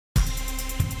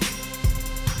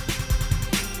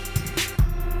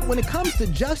when it comes to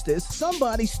justice,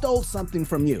 somebody stole something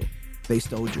from you. They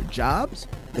stole your jobs,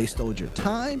 they stole your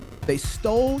time, they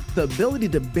stole the ability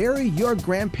to bury your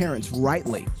grandparents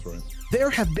rightly. That's right. There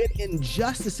have been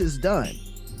injustices done,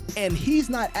 and he's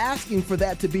not asking for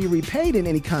that to be repaid in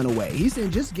any kind of way. He's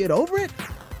saying, just get over it.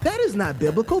 That is not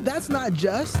biblical. That's not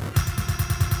just.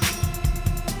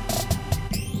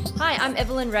 Hi, I'm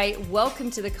Evelyn Rae.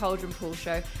 Welcome to the Caldron Pool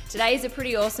Show. Today is a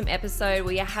pretty awesome episode.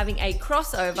 We are having a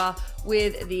crossover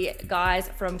with the guys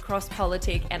from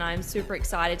CrossPolitic, and I'm super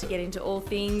excited to get into all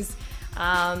things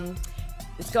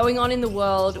that's going on in the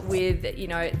world with,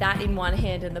 that in one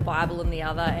hand and the Bible in the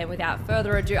other. And without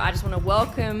further ado, I just want to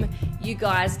welcome you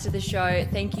guys to the show.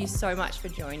 Thank you so much for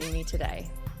joining me today.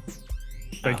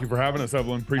 Thank you for having us,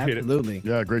 Evelyn. Appreciate Absolutely. it.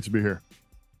 Yeah, great to be here.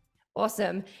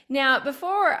 Awesome. Now,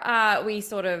 before we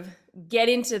sort of get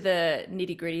into the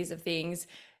nitty-gritties of things,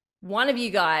 one of you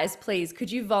guys, please, could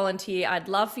you volunteer? I'd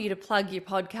love for you to plug your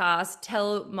podcast,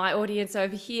 tell my audience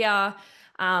over here,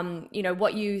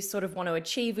 what you sort of want to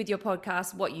achieve with your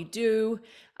podcast, what you do,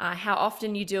 how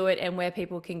often you do it, and where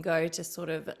people can go to sort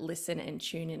of listen and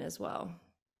tune in as well.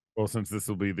 Well, since this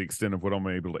will be the extent of what I'm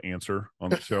able to answer on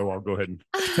the show, I'll go ahead and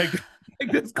take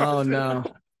this question. Oh, no.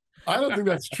 I don't think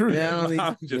that's true. Yeah,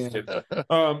 I'm just kidding.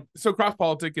 So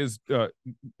CrossPolitic is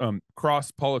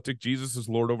CrossPolitic. Jesus is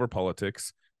Lord over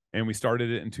politics. And we started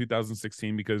it in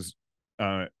 2016 because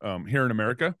here in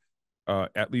America,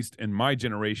 at least in my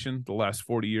generation, the last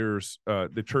 40 years,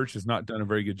 the church has not done a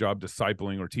very good job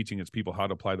discipling or teaching its people how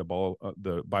to apply the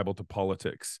Bible to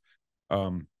politics.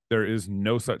 There is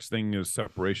no such thing as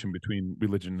separation between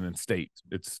religion and state.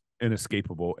 It's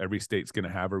inescapable. Every state's going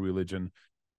to have a religion.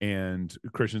 And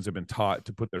Christians have been taught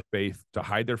to put their faith, to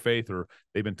hide their faith, or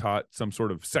they've been taught some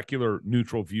sort of secular,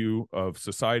 neutral view of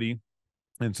society.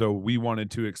 And so we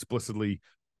wanted to explicitly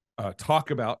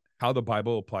talk about how the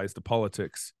Bible applies to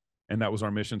politics. And that was our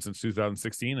mission since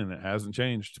 2016, and it hasn't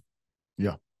changed.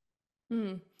 Yeah.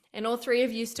 Mm. And all three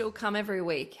of you still come every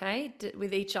week, hey,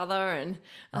 with each other? And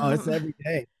Oh, it's every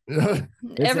day.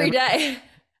 every day.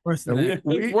 Worse than that.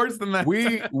 It's worse than that.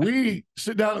 We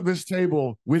sit down at this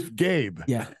table with Gabe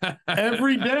Yeah.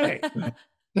 every day.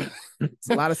 It's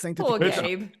a lot of Poor sanctification.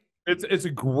 Gabe. It's a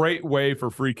great way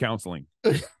for free counseling.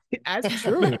 That's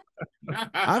true.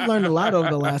 I've learned a lot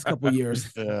over the last couple of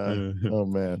years. Yeah. Oh,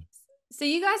 man. So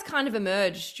you guys kind of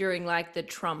emerged during like the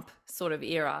Trump sort of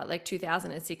era, like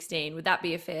 2016. Would that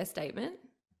be a fair statement?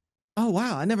 Oh,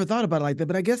 wow. I never thought about it like that,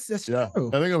 but I guess that's Yeah.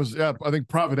 true. I think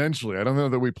providentially. I don't know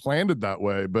that we planned it that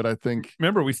way, but I think.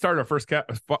 Remember, we started our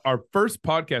first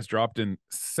podcast dropped in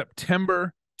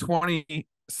September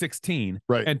 2016,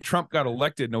 Right. and Trump got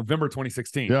elected November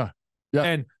 2016. Yeah. Yeah.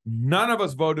 And none of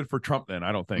us voted for Trump then,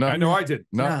 I don't think. No. I know I did.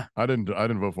 No, Yeah. I didn't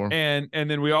vote for him.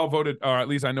 And then we all voted, or at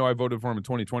least I know I voted for him in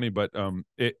 2020. But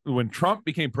when Trump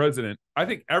became president, I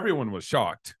think everyone was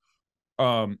shocked.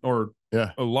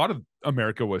 Yeah. A lot of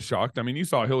America was shocked. I mean, you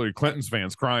saw Hillary Clinton's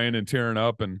fans crying and tearing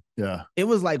up, and Yeah. It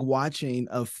was like watching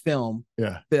a film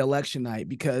Yeah. the election night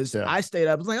because Yeah. I stayed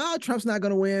up. I was like, oh, Trump's not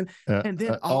going to win. Yeah. And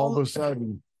then all of a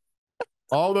sudden,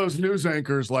 all those news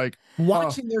anchors like,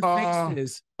 watching their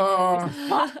faces.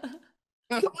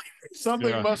 something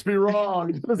Yeah. must be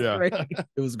wrong. It was Yeah. great.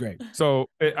 It was great. so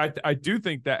I do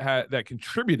think that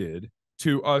contributed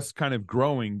to us kind of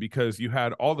growing, because you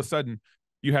had all of a sudden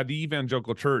you had the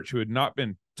evangelical church who had not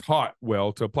been taught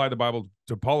well to apply the Bible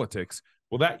to politics.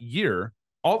 Well, that year,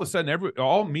 all of a sudden,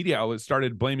 all media outlets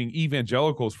started blaming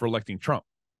evangelicals for electing Trump.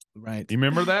 Right. You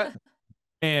remember that?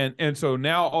 And so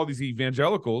now all these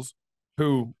evangelicals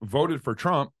who voted for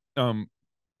Trump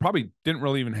probably didn't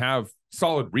really even have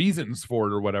solid reasons for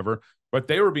it or whatever, but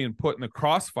they were being put in the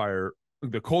crossfire,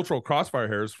 the cultural crossfire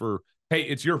hairs for, hey,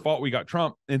 it's your fault we got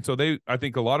Trump. And so I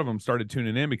think a lot of them started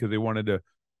tuning in because they wanted to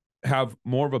have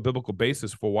more of a biblical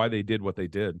basis for why they did what they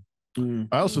did. Mm.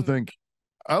 I also think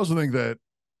that,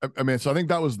 I mean, so I think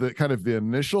that was the kind of the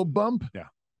initial bump. Yeah.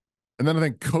 And then I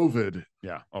think COVID,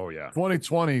 Yeah. Oh yeah.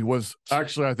 2020 was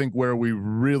actually, I think, where we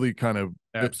really kind of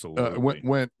Absolutely.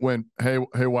 went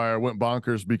haywire, went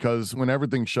bonkers, because when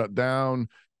everything shut down,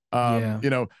 Yeah.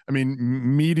 I mean,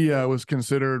 media was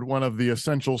considered one of the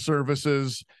essential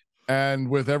services. And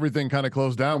with everything kind of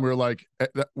closed down, we were like,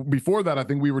 before that, I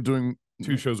think we were doing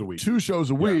 2 shows a week. 2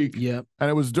 shows a week. Yep. And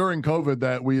it was during COVID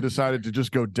that we decided to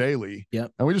just go daily.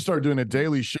 Yep. And we just started doing a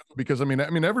daily show because I mean,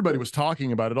 everybody was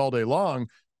talking about it all day long,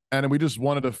 and we just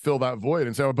wanted to fill that void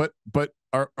and say, oh, but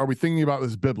are we thinking about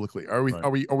this biblically? Are we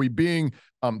Right. are we being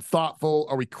thoughtful?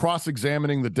 Are we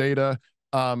cross-examining the data?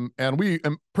 And we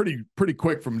pretty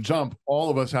quick from jump, all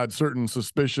of us had certain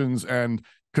suspicions and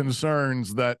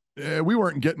concerns that we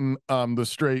weren't getting the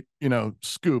straight,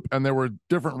 scoop, and there were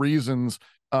different reasons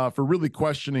for really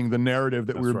questioning the narrative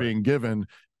that we were being given.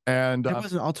 And there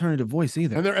wasn't an alternative voice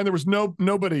either. And there was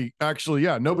nobody actually,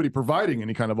 nobody providing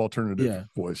any kind of alternative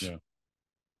voice. Yeah.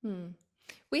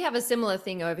 We have a similar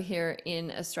thing over here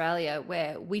in Australia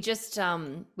where we just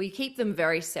we keep them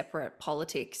very separate,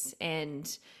 politics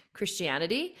and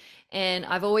Christianity. And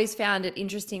I've always found it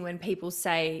interesting when people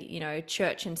say,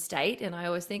 church and state. And I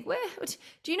always think,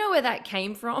 do you know where that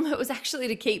came from? It was actually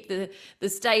to keep the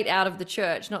state out of the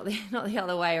church, not the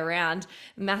other way around.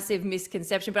 Massive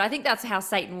misconception. But I think that's how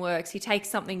Satan works. He takes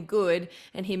something good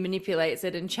and he manipulates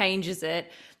it and changes it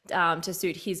to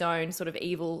suit his own sort of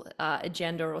evil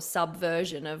agenda or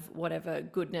subversion of whatever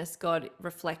goodness God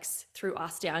reflects through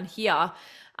us down here.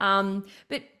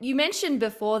 But you mentioned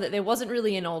before that there wasn't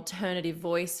really an alternative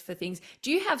voice for things.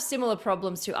 Do you have similar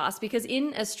problems to us? Because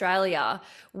in Australia,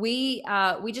 we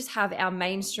just have our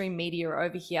mainstream media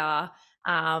over here,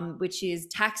 which is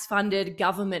tax funded,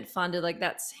 government funded. Like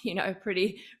that's,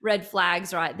 pretty red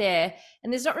flags right there.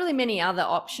 And there's not really many other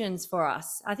options for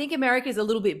us. I think America is a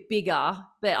little bit bigger,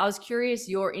 but I was curious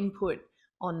your input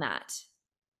on that.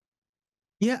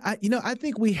 Yeah, I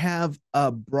think we have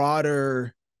a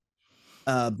broader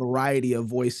variety of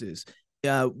voices.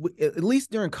 At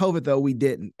least during COVID, though, we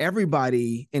didn't.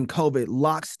 Everybody in COVID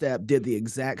lockstep did the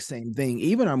exact same thing,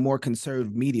 even our more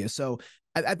conservative media. So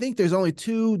I think there's only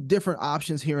two different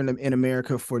options here in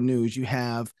America for news. You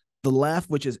have the left,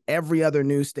 which is every other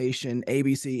news station,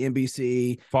 ABC,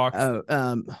 NBC, Fox.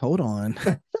 Hold on.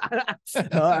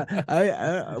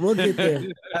 We'll get there.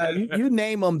 You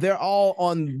name them, they're all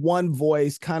on one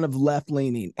voice, kind of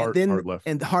left-leaning.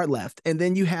 Hard left. And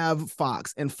then you have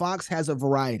Fox, and Fox has a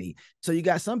variety. So you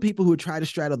got some people who try to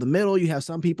straddle the middle. You have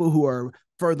some people who are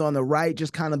further on the right,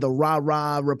 just kind of the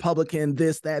rah-rah Republican,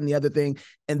 this, that, and the other thing.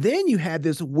 And then you had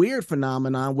this weird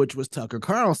phenomenon, which was Tucker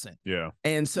Carlson. Yeah.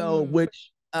 And so,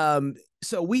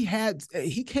 so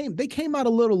they came out a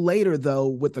little later though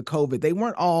with the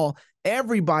COVID.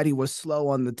 Everybody was slow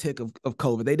on the tick of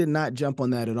COVID. They did not jump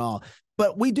on that at all.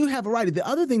 But we do have variety. The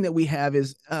other thing that we have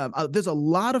is there's a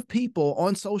lot of people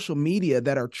on social media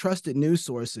that are trusted news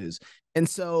sources. And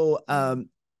so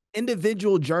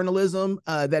individual journalism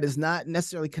that is not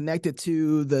necessarily connected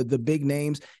to the big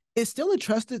names is still a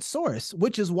trusted source,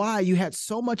 which is why you had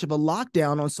so much of a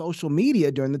lockdown on social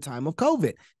media during the time of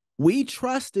COVID. We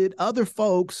trusted other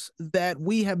folks that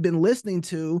we have been listening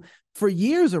to for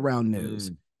years around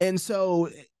news. And so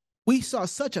we saw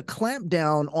such a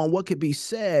clampdown on what could be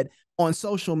said on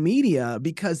social media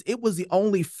because it was the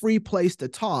only free place to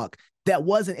talk that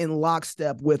wasn't in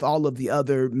lockstep with all of the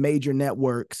other major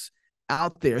networks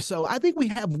out there. So I think we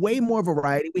have way more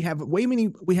variety. We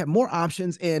have more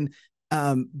options.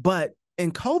 But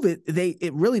in COVID,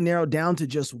 it really narrowed down to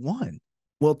just one.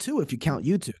 Well, two, if you count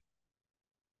YouTube.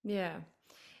 Yeah.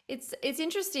 It's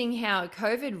interesting how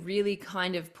COVID really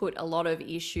kind of put a lot of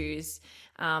issues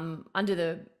under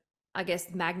the, I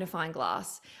guess, magnifying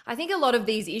glass. I think a lot of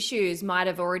these issues might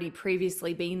have already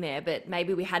previously been there, but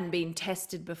maybe we hadn't been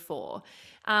tested before.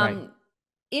 Right.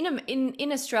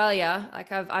 In Australia,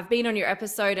 like I've been on your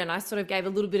episode and I sort of gave a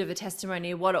little bit of a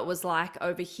testimony of what it was like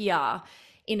over here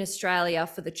in Australia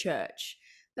for the church.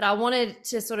 But I wanted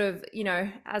to sort of,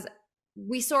 as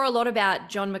we saw a lot about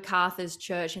John MacArthur's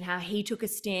church and how he took a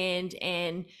stand,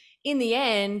 and in the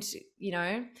end,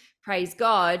 praise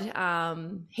God,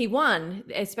 he won,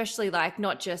 especially like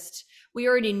not just, we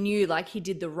already knew like he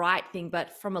did the right thing,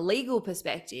 but from a legal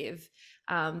perspective,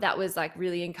 that was like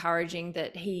really encouraging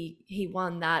that he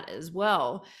won that as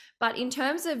well. But in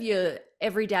terms of your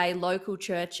everyday local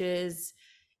churches,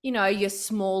 your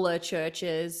smaller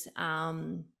churches,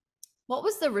 what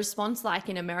was the response like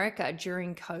in America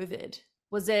during COVID?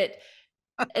 Was it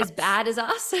as bad as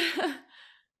us?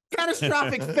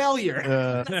 Catastrophic failure.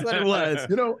 That's what it was.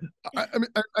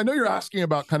 I know you're asking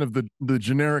about kind of the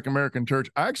generic American church.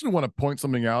 I actually want to point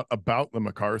something out about the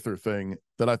MacArthur thing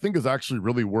that I think is actually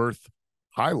really worth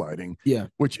highlighting. Yeah.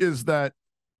 Which is that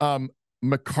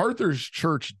MacArthur's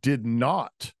church did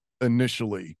not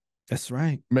initially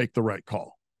make the right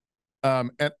call.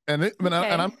 I'm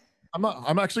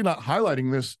actually not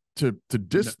highlighting this to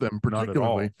diss them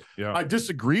particularly. Yeah. I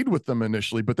disagreed with them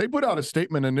initially, but they put out a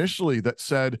statement initially that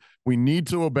said we need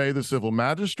to obey the civil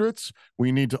magistrates,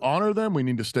 we need to honor them, we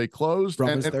need to stay closed.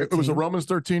 And it was a Romans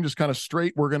 13, just kind of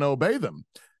straight, we're going to obey them.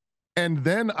 And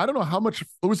then I don't know how much,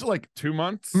 it was like 2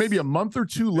 months, maybe a month or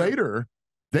two later,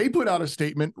 they put out a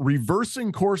statement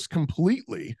reversing course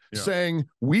completely, saying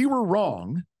we were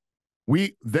wrong.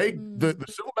 The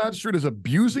civil magistrate is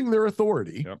abusing their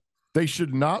authority. Yep. They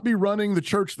should not be running the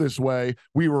church this way.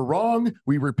 We were wrong.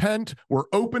 We repent. We're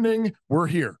opening. We're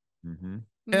here. Mm-hmm.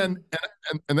 And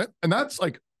that's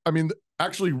like, I mean,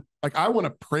 actually, like, I want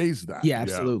to praise that. Yeah,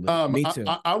 absolutely. Me too.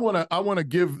 I want to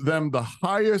give them the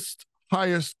highest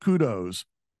kudos,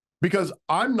 because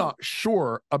I'm not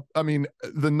sure. I mean,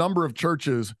 the number of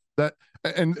churches that,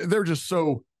 and they're just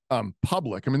so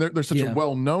public. I mean, they're such a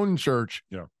well-known church.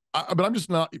 Yeah. But I'm just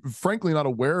frankly not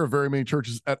aware of very many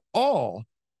churches at all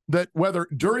that, whether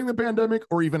during the pandemic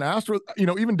or even after,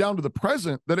 even down to the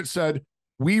present, that it said,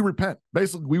 we repent.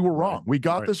 Basically, we were wrong. We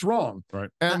got this wrong. Right.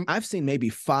 And I've seen maybe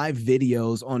 5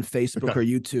 videos on Facebook or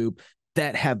YouTube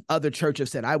that have other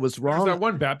churches said I was wrong. There's that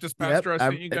one Baptist pastor I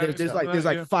sent you guys. There's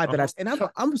like 5 that and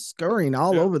I'm scurrying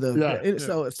all over the.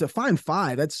 So to find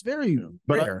 5, that's very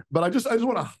rare. But I just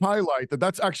want to highlight that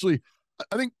that's actually,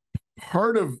 I think,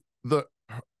 part of the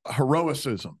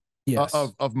heroism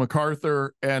of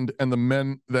MacArthur and the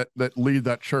men that lead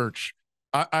that church.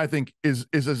 I think is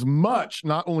as much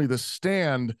not only the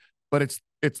stand, but it's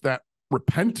that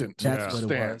repentant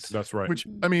stand. That's right. Which,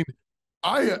 I mean,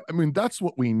 that's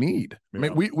what we need. I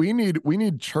mean, we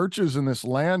need churches in this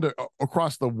land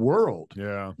across the world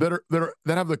that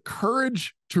have the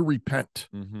courage to repent.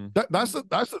 Mm-hmm. That's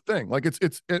the thing. Like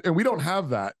it's and we don't have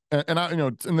that. And I,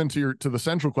 and then to the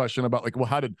central question about, like, well,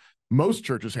 how did most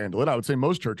churches handle it? I would say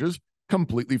most churches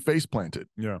completely face planted.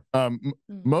 Yeah.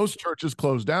 Most churches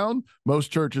closed down. Most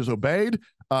churches obeyed.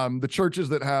 The churches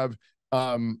that have,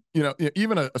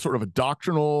 even a sort of a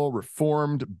doctrinal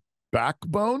reformed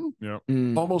backbone,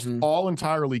 almost all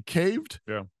entirely caved.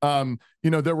 Yeah.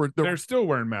 They're still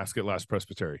wearing masks at Last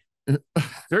Presbytery.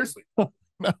 Seriously.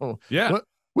 No. Yeah.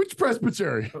 Which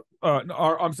presbytery?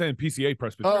 I'm saying PCA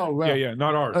Presbytery. Oh, wow. Yeah,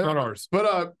 not ours, not ours.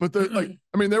 But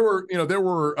there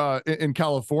were in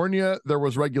California, there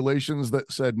was regulations that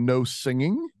said no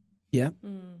singing. Yeah.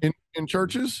 In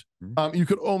churches, you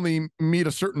could only meet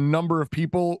a certain number of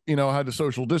people. Had to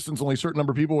social distance only a certain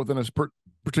number of people within a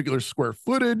particular square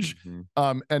footage,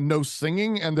 and no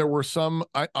singing. And there were some,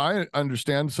 I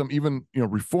understand, some even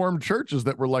Reformed churches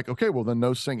that were like, okay, well then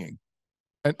no singing,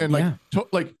 and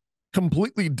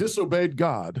completely disobeyed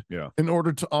God in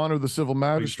order to honor the civil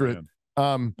magistrate.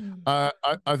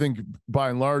 I think by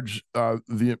and large,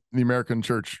 the American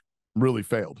church really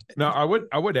failed. Now, I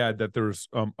would add that there's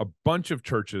a bunch of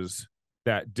churches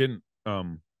that didn't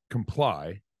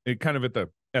comply, kind of at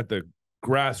the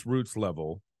grassroots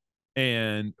level,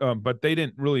 and but they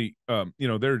didn't really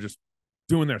they're just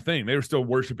doing their thing. They were still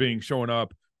worshiping, showing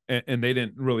up, and they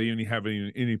didn't really even have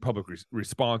any public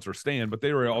response or stand, but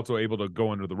they were also able to go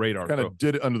under the radar. Kind of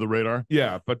did it under the radar.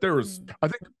 Yeah, but there was, I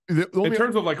think, in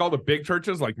terms of like all the big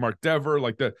churches, like Mark Dever,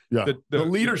 like the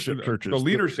leadership churches, the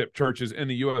leadership churches in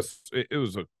the U.S., it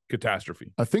was a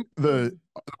catastrophe. I think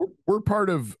we're part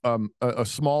of a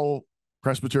small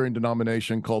Presbyterian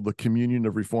denomination called the Communion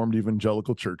of Reformed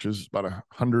Evangelical Churches, about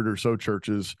 100 or so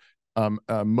churches.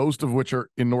 Most of which are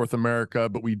in North America,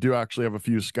 but we do actually have a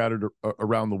few scattered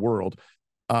around the world.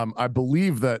 I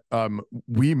believe that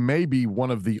we may be one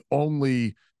of the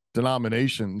only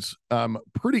denominations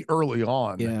pretty early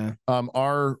on. Yeah.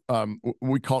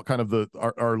 We call it kind of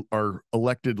our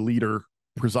elected leader,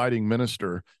 presiding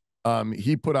minister.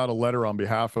 He put out a letter on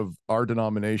behalf of our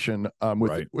denomination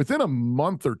within a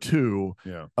month or two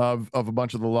of a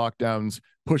bunch of the lockdowns,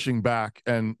 pushing back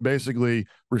and basically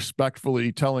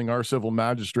respectfully telling our civil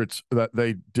magistrates that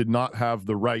they did not have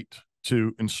the right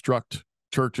to instruct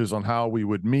churches on how we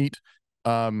would meet,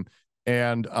 and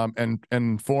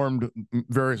informed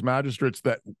various magistrates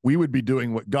that we would be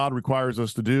doing what God requires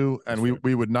us to do, and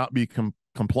we would not be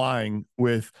complying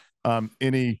with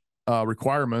any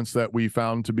requirements that we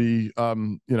found to be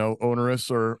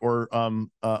onerous or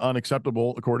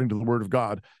unacceptable according to the Word of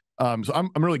God. So I'm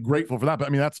really grateful for that. But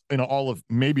I mean, that's all of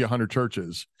maybe 100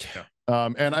 churches. Yeah.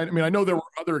 And I know there were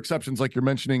other exceptions like you're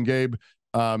mentioning, Gabe,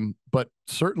 but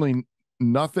certainly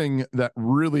nothing that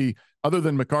really, other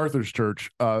than MacArthur's church,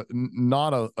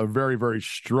 not a very, very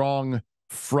strong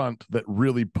front that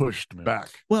really pushed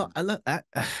back. Well,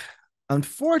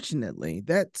 unfortunately,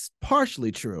 that's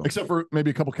partially true. Except for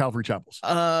maybe a couple Calvary chapels.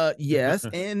 Yes,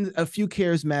 and a few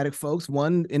charismatic folks.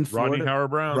 One in Florida,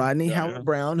 Rodney Howard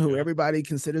Brown, who everybody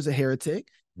considers a heretic,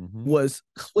 was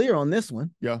clear on this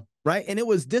one. Yeah. Right. And it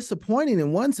was disappointing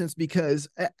in one sense because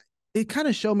it kind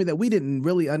of showed me that we didn't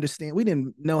really understand. We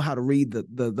didn't know how to read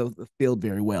the field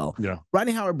very well. Yeah.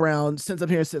 Rodney Howard Brown sends up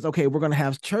here and says, okay, we're going to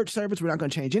have church service. We're not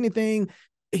going to change anything.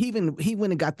 He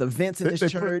went and got the vents in his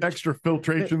church. Put extra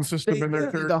filtration system in their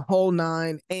church. The whole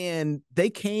 9, and they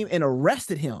came and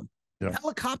arrested him,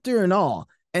 helicopter and all.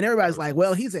 And everybody's like,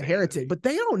 "Well, he's a heretic," but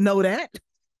they don't know that.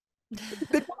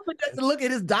 The government doesn't look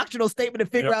at his doctrinal statement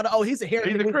and figure out, oh, he's a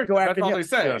heretic. He's a Christian. That's all they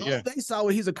say. Yeah. They saw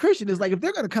what he's a Christian. It's like, if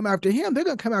they're going to come after him, they're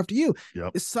going to come after you.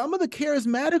 Yep. Some of the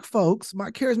charismatic folks,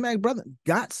 my charismatic brother,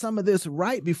 got some of this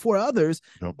right before others,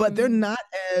 but they're not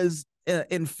as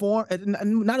informed,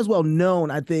 not as well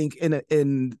known, I think,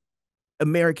 in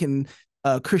American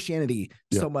Christianity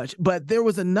so much. But there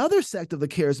was another sect of the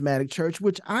charismatic church,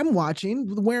 which I'm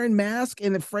watching, wearing masks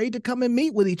and afraid to come and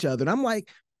meet with each other. And I'm like,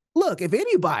 look, if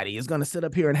anybody is going to sit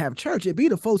up here and have church, it'd be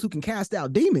the folks who can cast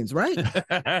out demons, right?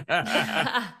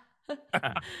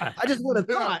 I just would have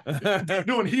thought.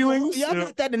 Doing healings. Y'all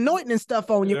got that anointing and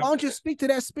stuff on you. Why don't you speak to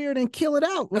that spirit and kill it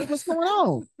out? What's going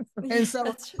on? And so,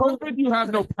 COVID, you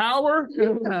have no power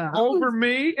over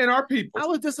me and our people. I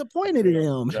was disappointed in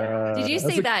him. Did you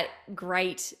see that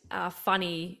great,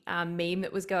 funny meme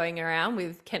that was going around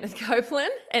with Kenneth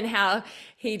Copeland and how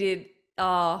he did?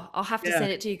 Oh, I'll have to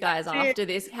send it to you guys after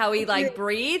this. How he like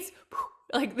breathes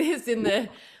like this in the.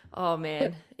 Oh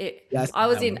man, I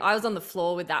was on the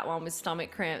floor with that one with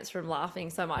stomach cramps from laughing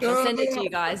so much. I'll send it to you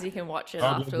guys. You can watch it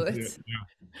afterwards.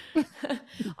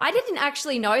 I didn't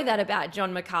actually know that about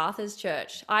John MacArthur's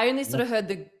church. I only sort of heard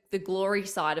the glory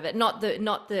side of it, not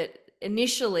that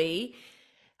initially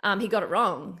he got it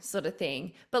wrong sort of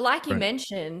thing. But like you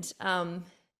mentioned,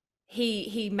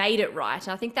 he made it right.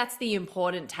 And I think that's the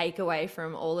important takeaway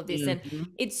from all of this. And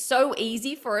it's so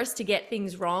easy for us to get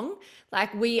things wrong.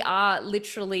 Like we are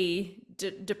literally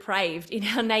depraved in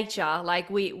our nature. Like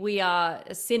we are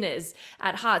sinners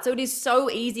at heart. So it is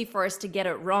so easy for us to get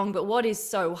it wrong. But what is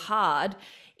so hard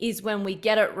is when we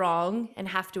get it wrong and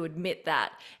have to admit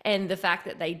that. And the fact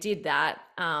that they did that,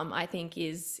 I think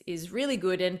is really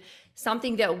good. And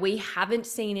something that we haven't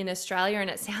seen in Australia, and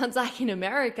it sounds like in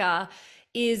America,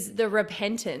 is the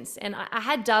repentance. And I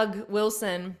had Doug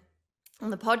Wilson on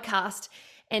the podcast,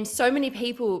 and so many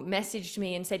people messaged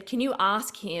me and said, can you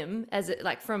ask him,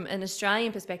 from an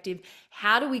Australian perspective,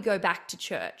 how do we go back to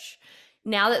church?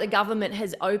 Now that the government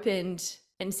has opened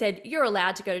and said, you're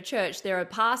allowed to go to church, there are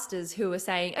pastors who are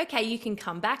saying, okay, you can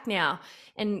come back now.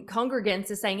 And congregants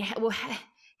are saying, well,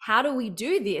 how do we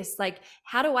do this? Like,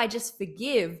 how do I just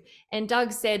forgive? And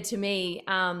Doug said to me,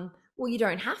 well, you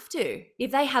don't have to.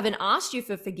 If they haven't asked you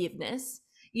for forgiveness,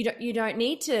 you don't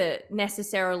need to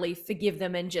necessarily forgive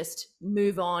them and just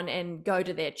move on and go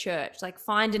to their church. Like,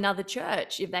 find another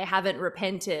church if they haven't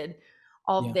repented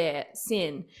of their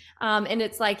sin. And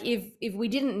it's like, if we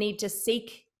didn't need to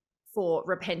seek for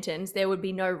repentance, there would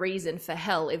be no reason for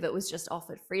hell if it was just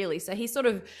offered freely. So he sort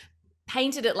of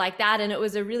painted it like that, and it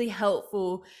was a really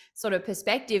helpful sort of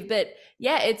perspective. But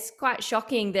yeah, it's quite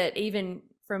shocking that even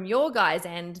from your guys'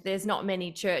 end, there's not many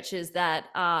churches that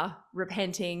are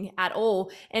repenting at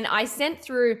all. And I sent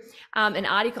through an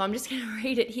article, I'm just going to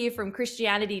read it here, from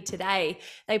Christianity Today.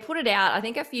 They put it out, I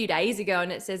think, a few days ago,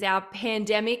 and it says, our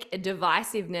pandemic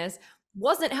divisiveness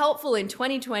wasn't helpful in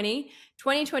 2020,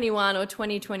 2021, or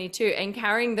 2022, and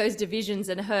carrying those divisions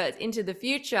and hurts into the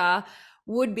future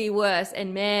would be worse.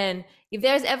 And man, if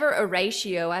there's ever a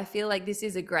ratio, I feel like this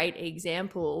is a great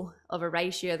example of a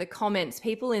ratio. The comments,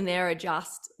 people in there are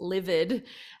just livid,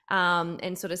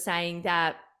 and sort of saying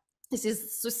that this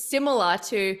is similar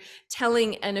to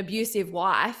telling an abused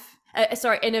wife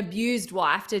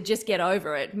to just get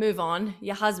over it, move on.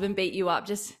 Your husband beat you up,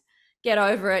 just get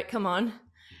over it. Come on.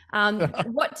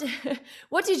 What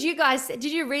did you guys, did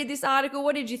you read this article?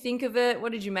 What did you think of it?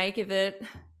 What did you make of it?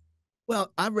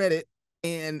 Well, I read it.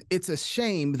 And it's a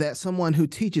shame that someone who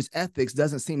teaches ethics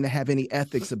doesn't seem to have any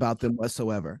ethics about them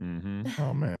whatsoever.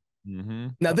 Oh, man.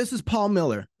 Now, this is Paul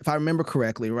Miller, if I remember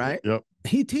correctly, right? Yep.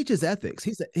 He teaches ethics.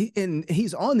 He's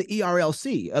on the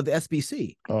ERLC of the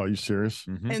SBC. Oh, are you serious?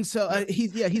 And so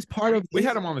he's part of. We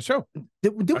had him on the show.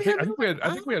 Did we have him?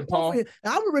 I think we had Paul.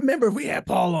 I would remember if we had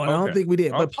Paul on. Okay. I don't think we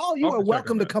did. But Paul, you are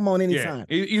welcome to come on anytime.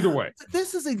 Yeah, either way.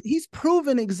 He's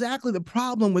proven exactly the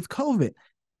problem with COVID.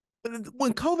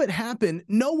 When COVID happened,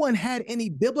 no one had any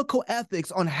biblical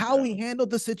ethics on how we handled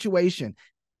the situation.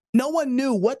 No one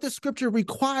knew what the scripture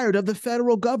required of the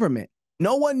federal government.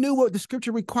 No one knew what the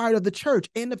scripture required of the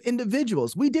church and of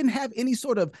individuals. We didn't have any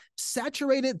sort of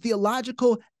saturated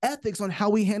theological ethics on how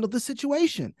we handled the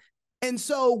situation. And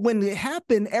so when it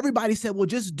happened, everybody said, well,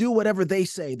 just do whatever they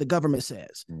say, the government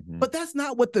says. But that's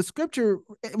not what the scripture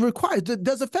requires.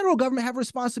 Does the federal government have a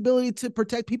responsibility to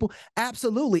protect people?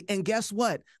 Absolutely. And guess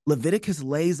what? Leviticus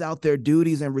lays out their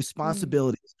duties and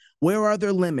responsibilities. Where are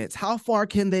their limits? How far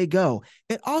can they go?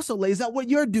 It also lays out what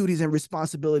your duties and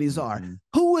responsibilities are.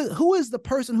 Who is the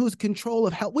person who's in control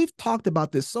of health? We've talked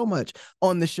about this so much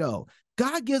on the show.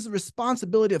 God gives the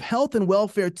responsibility of health and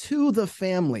welfare to the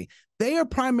family. They are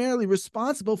primarily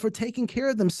responsible for taking care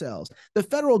of themselves. The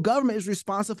federal government is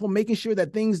responsible for making sure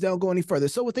that things don't go any further.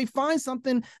 So if they find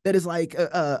something that is like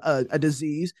a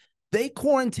disease, they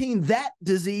quarantine that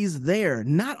disease there,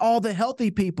 not all the healthy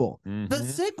people, the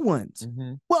sick ones.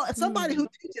 Well, as somebody who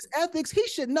teaches ethics, he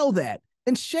should know that.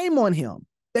 And shame on him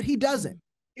that he doesn't.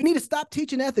 You need to stop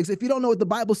teaching ethics if you don't know what the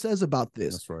Bible says about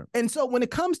this. That's right. And so when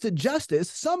it comes to justice,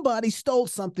 somebody stole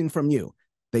something from you.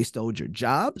 They stole your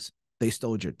jobs. They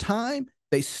stole your time.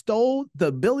 They stole the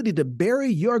ability to bury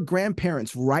your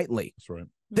grandparents rightly. That's right.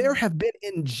 There have been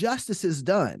injustices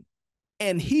done,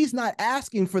 and he's not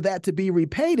asking for that to be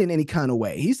repaid in any kind of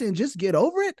way. He's saying, just get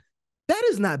over it. That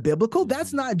is not biblical.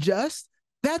 That's not just.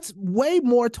 That's way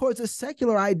more towards a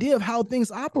secular idea of how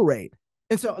things operate.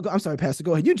 And so, I'm sorry, Pastor,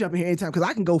 go ahead. You jump in here anytime because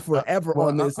I can go forever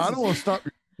on this. I don't want to stop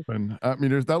you. I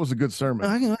mean, that was a good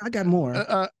sermon. I got more.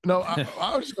 No,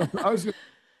 I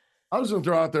was going to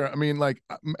throw out there, I mean, like,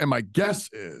 and my guess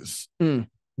is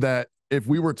that if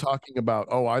we were talking about,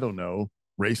 I don't know,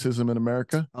 racism in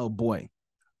America. Oh, boy.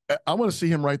 I want to see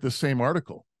him write the same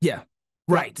article. Yeah,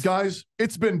 right. Guys,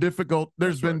 it's been difficult.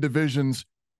 There's been divisions.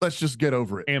 Let's just get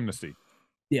over it. Amnesty.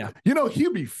 Yeah. You know,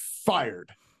 he'd be fired.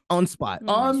 On spot.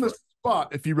 On the spot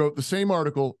if he wrote the same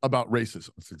article about racism.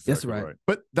 That's exactly right.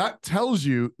 But that tells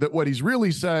you that what he's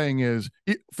really saying is,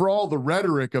 for all the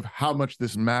rhetoric of how much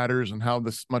this matters and how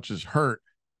this much is hurt,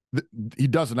 he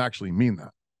doesn't actually mean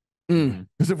that.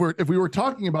 Because if we were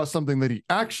talking about something that he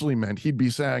actually meant, he'd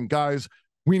be saying, guys,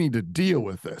 we need to deal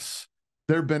with this.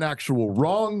 There have been actual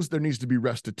wrongs. There needs to be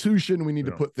restitution. We need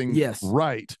to put things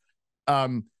right.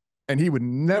 And he would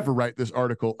never write this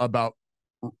article about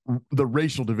the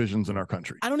racial divisions in our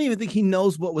country. I don't even think he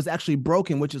knows what was actually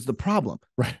broken, which is the problem.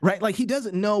 Right. Like, he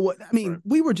doesn't know what, I mean,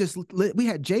 we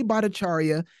had Jay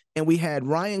Bhattacharya and we had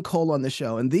Ryan Cole on the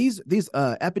show, and these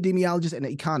epidemiologists and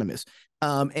economists.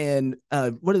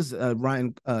 What is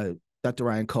Dr.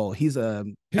 Ryan Cole? He's a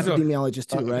epidemiologist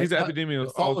too, right? He's an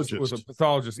epidemiologist with a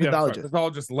pathologist. Yeah,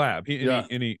 pathologist lab.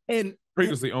 He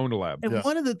previously owned a lab. And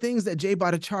one of the things that Jay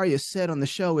Bhattacharya said on the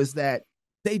show is that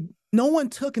no one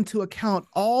took into account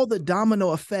all the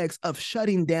domino effects of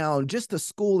shutting down just the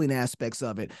schooling aspects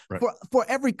of it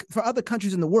for other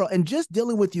countries in the world. And just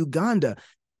dealing with Uganda,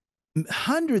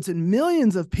 hundreds and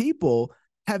millions of people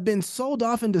have been sold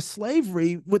off into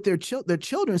slavery with their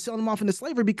children, selling them off into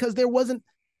slavery because there wasn't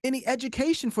any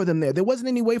education for them there. There wasn't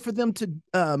any way for them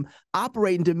to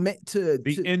operate and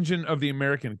the engine of the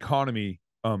American economy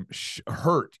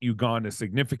hurt Uganda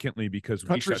significantly because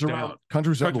countries around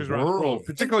the world,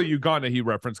 particularly Uganda, he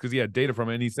referenced because he had data from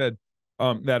it, and he said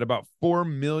that about 4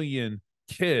 million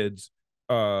kids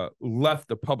left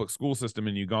the public school system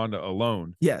in Uganda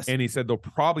alone. Yes. And he said they'll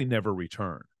probably never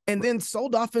return. And then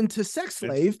sold off into sex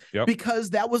slave because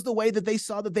that was the way that they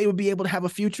saw that they would be able to have a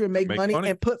future and make money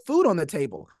and put food on the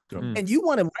table. And you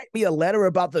want to write me a letter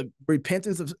about the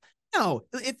repentance of no,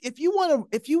 if you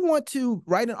want to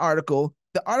write an article,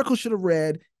 the article should have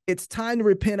read, "It's time to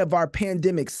repent of our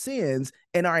pandemic sins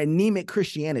and our anemic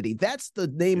Christianity." That's the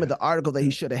name of the article that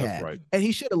he should have had. Right. And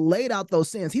he should have laid out those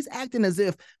sins. He's acting as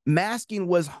if masking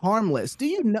was harmless. Do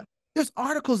you know there's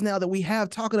articles now that we have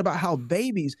talking about how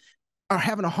babies are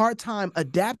having a hard time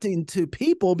adapting to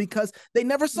people because they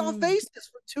never saw faces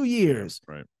for 2 years.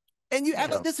 Right. And you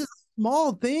act like this is a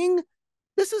small thing.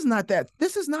 This is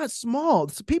not small.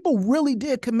 People really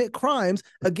did commit crimes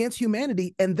against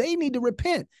humanity, and they need to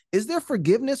repent. Is there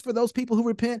forgiveness for those people who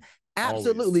repent?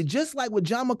 Absolutely. Always. Just like with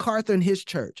John MacArthur and his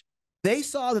church. They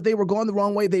saw that they were going the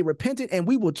wrong way. They repented, and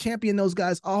we will champion those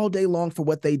guys all day long for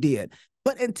what they did.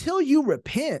 But until you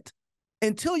repent,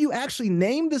 until you actually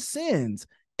name the sins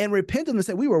and repent and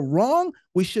say, we were wrong,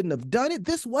 we shouldn't have done it,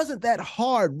 this wasn't that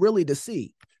hard really to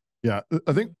see. Yeah,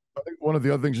 I think one of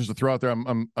the other things just to throw out there,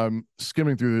 I'm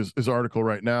skimming through his article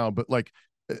right now, but like,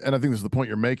 and I think this is the point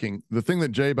you're making, the thing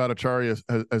that Jay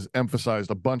Bhattacharya has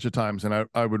emphasized a bunch of times, and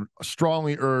I would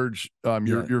strongly urge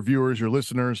your viewers, your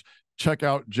listeners, check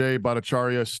out Jay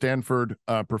Bhattacharya, Stanford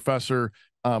professor,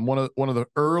 one of the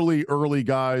early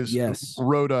guys. Yes.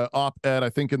 Wrote a op-ed, I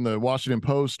think, in the Washington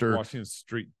Post or Washington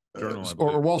Street Journal,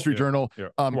 or Wall Street Journal. Yeah.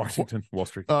 Wall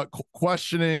Street.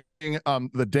 Questioning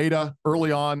the data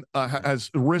early on, has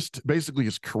risked basically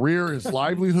his career, his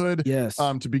livelihood. Yes.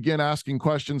 To begin asking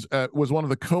questions. Was one of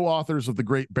the co-authors of the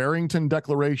Great Barrington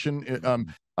Declaration.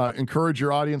 Encourage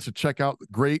your audience to check out the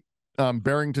Great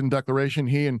Barrington Declaration.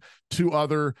 He and two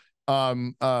other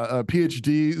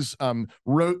PhDs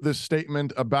wrote this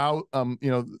statement about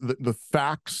the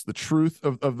facts, the truth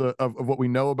of what we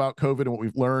know about COVID and what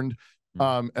we've learned.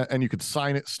 And you could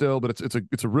sign it still, but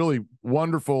it's a really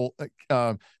wonderful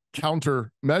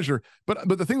countermeasure. But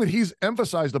the thing that he's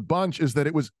emphasized a bunch is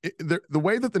that the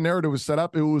way that the narrative was set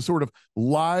up, it was sort of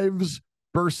lives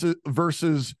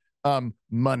versus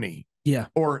money. Yeah.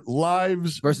 Or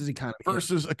lives versus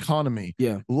economy.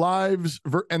 Yeah. Lives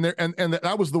and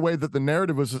that was the way that the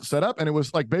narrative was set up. And it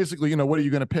was like, basically, what are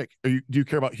you going to pick? Do you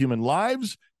care about human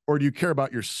lives or do you care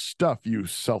about your stuff, you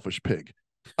selfish pig?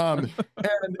 But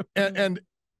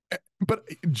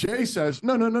Jay says,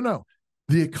 no.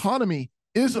 The economy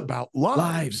is about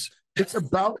lives. It's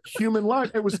about human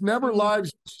life. It was never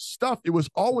lives stuff. It was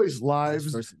always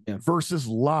lives versus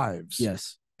lives.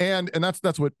 Yes. And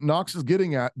that's what Knox is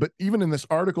getting at. But even in this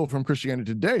article from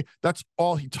Christianity Today, that's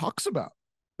all he talks about.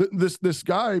 This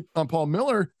guy, Paul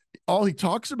Miller, all he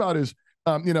talks about is,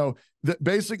 that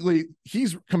basically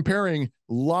he's comparing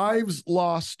lives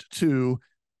lost to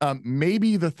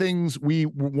maybe the things we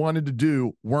wanted to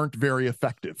do weren't very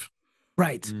effective.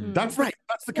 Right. That's right.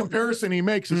 That's the comparison he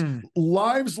makes is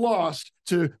lives lost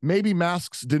to maybe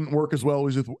masks didn't work as well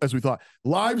as we thought.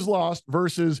 Lives lost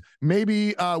versus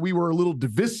maybe we were a little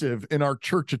divisive in our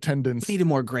church attendance. We needed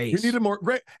more grace. We needed more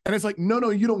grace. And it's like, no,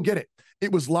 you don't get it.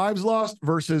 It was lives lost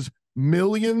versus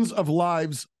millions of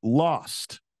lives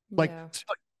lost. Like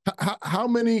how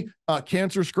many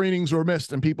cancer screenings were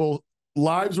missed and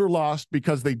lives were lost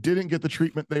because they didn't get the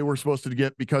treatment they were supposed to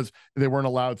get because they weren't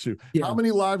allowed to. Yeah. How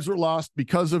many lives were lost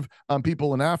because of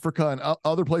people in Africa and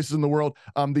other places in the world,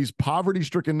 these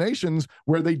poverty-stricken nations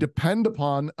where they depend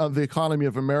upon the economy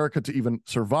of America to even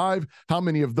survive? How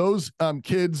many of those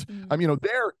kids,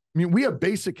 we have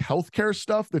basic healthcare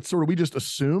stuff that sort of we just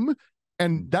assume,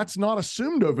 and that's not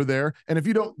assumed over there. And if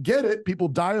you don't get it, people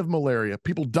die of malaria.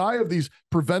 People die of these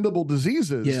preventable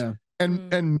diseases. Yeah.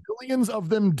 And millions of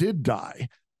them did die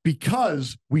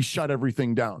because we shut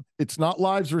everything down. It's not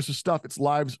lives versus stuff. It's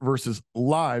lives versus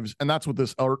lives. And that's what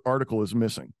this article is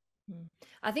missing.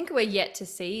 I think we're yet to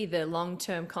see the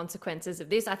long-term consequences of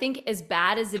this. I think as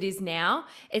bad as it is now,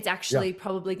 it's actually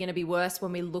probably going to be worse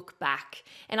when we look back.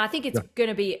 And I think it's going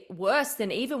to be worse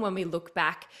than even when we look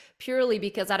back, purely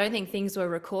because I don't think things were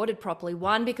recorded properly.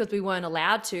 One, because we weren't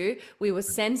allowed to, we were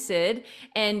censored,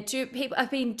 and two, people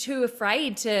have been too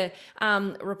afraid to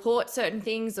report certain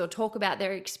things or talk about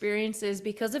their experiences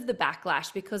because of the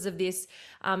backlash, because of this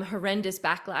horrendous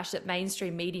backlash that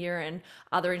mainstream media and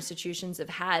other institutions have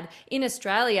had. In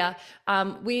Australia,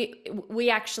 we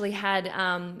actually had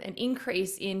an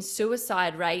increase in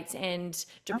suicide rates and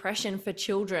depression for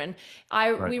children.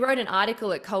 We wrote an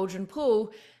article at Caldron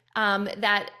Pool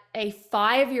that a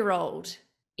 5-year-old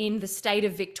in the state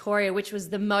of Victoria, which was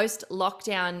the most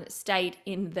lockdown state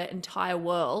in the entire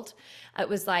world, it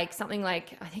was like something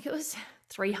like, I think it was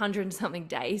 300 and something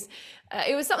days.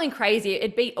 It was something crazy.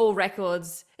 It beat all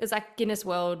records. It was like Guinness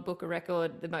World Book of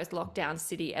Record, the most locked down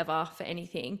city ever for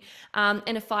anything. And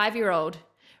a 5-year-old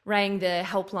rang the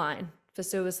helpline for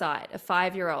suicide. A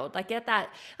 5-year-old, like, get that.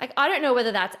 Like, I don't know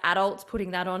whether that's adults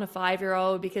putting that on a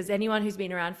 5-year-old, because anyone who's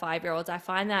been around 5-year-olds, I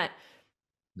find that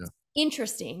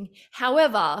interesting.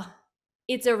 However,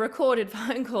 it's a recorded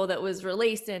phone call that was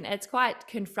released, and it's quite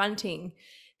confronting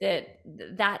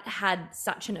that had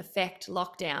such an effect,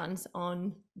 lockdowns,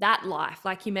 on that life.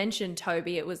 Like you mentioned,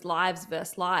 Toby, it was lives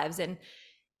versus lives. And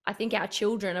I think our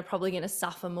children are probably going to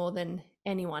suffer more than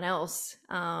anyone else,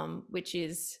 which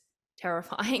is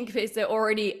terrifying because they're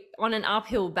already on an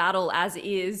uphill battle as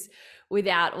is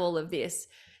without all of this.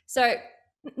 So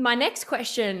my next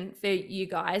question for you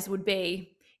guys would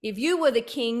be, if you were the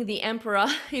king, the emperor,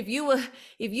 if you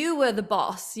were the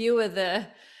boss, you were the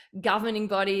governing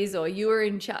bodies, or you were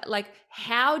in charge, like,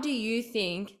 how do you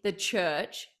think the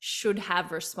church should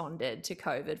have responded to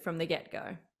COVID from the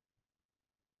get-go?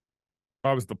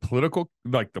 I was the political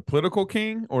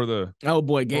king, or the... Oh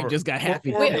boy, Gabe just got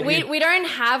happy. We don't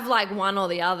have like one or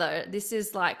the other. This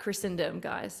is like Christendom,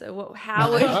 guys. So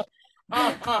how would...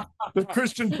 The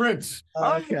Christian prince.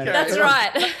 Okay. That's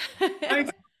right.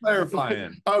 Thanks for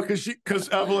clarifying. Oh, because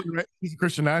Evelyn Rae, he's a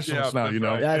Christian nationalist now, you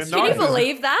know. Right. Can you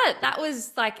believe that? That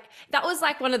was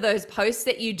like one of those posts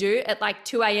that you do at like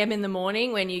 2 a.m. in the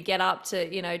morning when you get up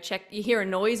to, check, you hear a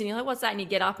noise and you're like, what's that? And you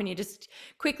get up and you just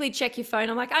quickly check your phone.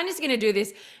 I'm like, I'm just going to do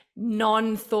this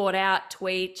non-thought out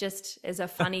tweet just as a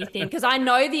funny thing, because I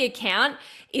know the account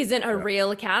isn't a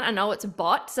real account. I know it's a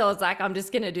bot. So I was like, I'm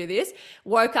just going to do this.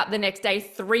 Woke up the next day,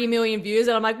 3 million views,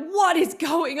 and I'm like, what is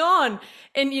going on?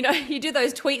 And you do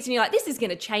those tweets and you're like, this is going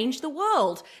to change the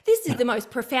world. This is the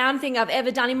most profound thing I've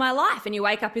ever done in my life. And you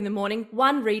wake up in the morning,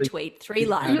 1 retweet, 3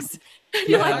 likes.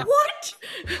 You're like, what?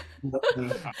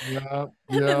 Yeah.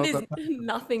 And there's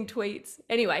nothing tweets.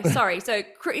 Anyway, sorry. So,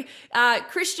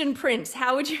 Christian Prince,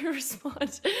 how would you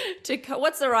respond to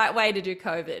what's the right way to do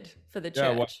COVID for the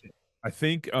church? Well, I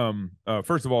think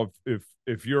first of all,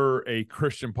 if you're a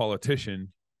Christian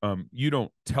politician, you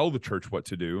don't tell the church what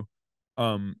to do.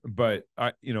 But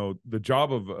the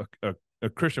job of a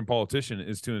Christian politician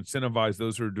is to incentivize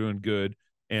those who are doing good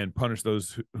and punish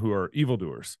those who are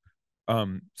evildoers.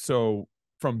 So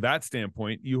from that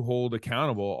standpoint, you hold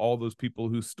accountable all those people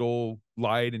who stole,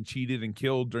 lied, and cheated and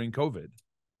killed during COVID.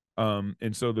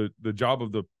 And so the job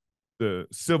of the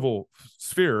civil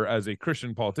sphere as a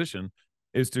Christian politician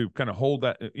is to kind of hold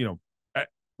that,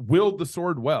 wield the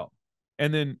sword well,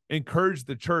 and then encourage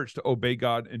the church to obey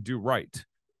God and do right.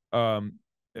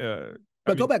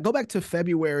 But go back to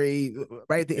February,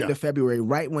 right at the end of February,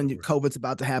 right when COVID's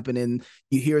about to happen, and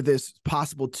you hear this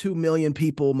possible 2 million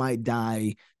people might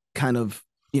die kind of,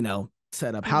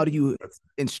 set up. How do you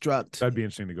instruct? That'd be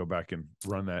interesting to go back and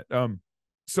run that.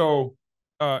 So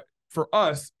for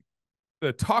us,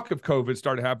 the talk of COVID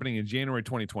started happening in January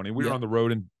 2020. We were on the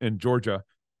road in Georgia.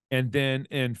 And then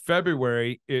in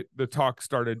February, the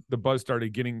buzz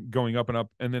started going up and up.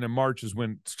 And then in March is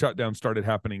when shutdown started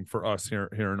happening for us here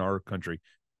in our country.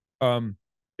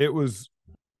 It was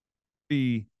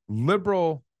the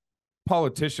liberal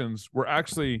politicians were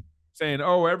actually saying,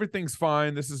 "Oh, everything's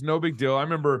fine. This is no big deal." I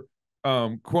remember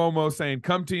Cuomo saying,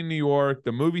 "Come to New York.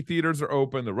 The movie theaters are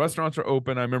open. The restaurants are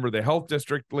open." I remember the health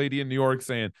district lady in New York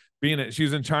saying, she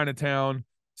was in Chinatown,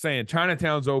 saying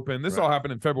Chinatown's open. This all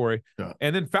happened in February. Yeah.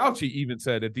 And then Fauci even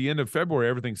said at the end of February,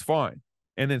 everything's fine.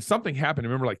 And then something happened.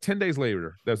 Remember, like 10 days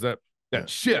later, there's that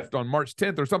shift on March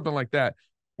 10th or something like that,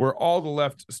 where all the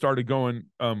left started going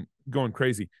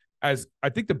crazy. As I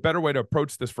think the better way to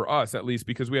approach this for us, at least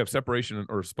because we have separation,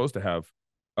 or supposed to have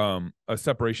a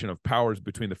separation of powers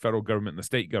between the federal government and the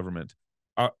state government.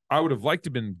 I would have liked to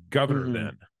have been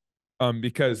governor then,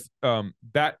 because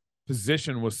that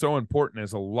position was so important,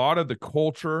 as a lot of the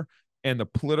culture and the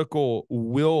political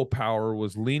willpower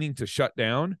was leaning to shut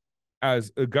down.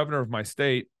 As a governor of my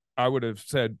state, I would have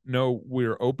said, no,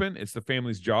 we're open. It's the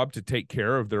family's job to take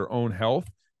care of their own health.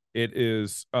 It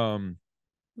is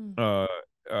the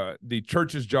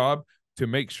church's job to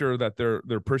make sure that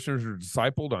their parishioners are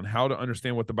discipled on how to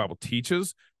understand what the Bible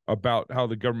teaches about how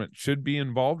the government should be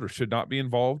involved or should not be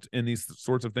involved in these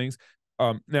sorts of things.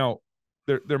 Now,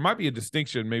 there might be a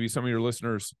distinction. Maybe some of your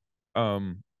listeners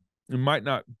might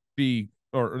not be,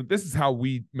 or this is how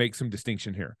we make some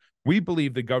distinction here. We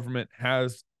believe the government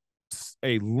has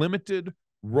a limited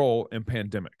role in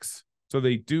pandemics. So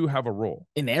they do have a role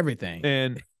in everything.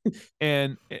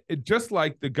 And just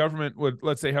like the government would,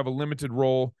 let's say, have a limited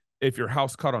role if your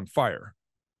house caught on fire.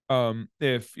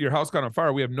 If your house caught on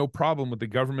fire, we have no problem with the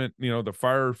government, the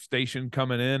fire station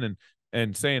coming in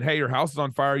and saying, "Hey, your house is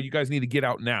on fire. You guys need to get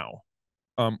out now."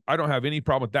 I don't have any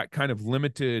problem with that kind of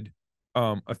limited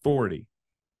authority.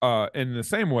 In the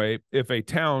same way, if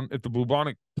the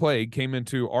bubonic plague came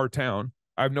into our town,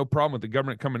 I have no problem with the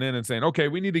government coming in and saying, "Okay,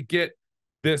 we need to get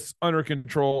this under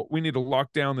control. We need to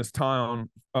lock down this town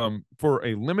for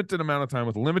a limited amount of time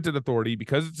with limited authority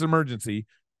because it's an emergency."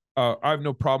 I have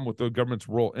no problem with the government's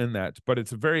role in that, but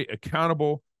it's a very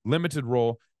accountable, limited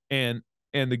role, and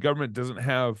the government doesn't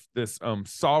have this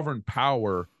sovereign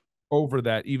power over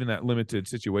that, even that limited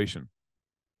situation.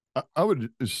 I would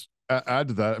just add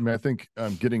to that. I mean, I think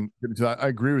getting to that, I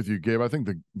agree with you, Gabe. I think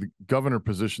the governor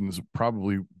positions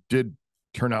probably did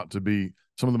turn out to be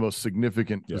some of the most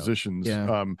significant positions.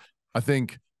 Yeah. I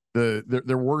think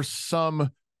there were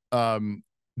some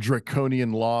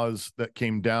draconian laws that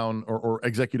came down, or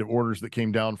executive orders that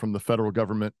came down from the federal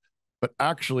government, but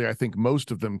actually I think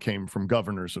most of them came from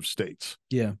governors of states.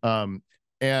 Yeah.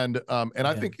 And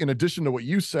I think, in addition to what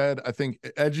you said, I think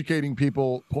educating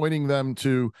people, pointing them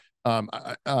to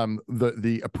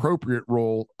the appropriate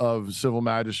role of civil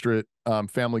magistrate,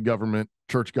 family government,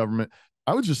 church government.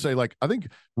 I would just say, I think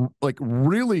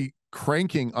really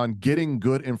cranking on getting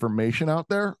good information out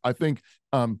there. I think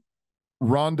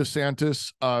Ron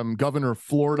DeSantis, governor of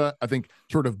Florida, I think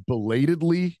sort of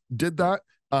belatedly did that.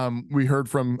 We heard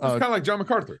from it's kind of like John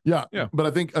MacArthur. Yeah. But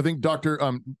I think Dr.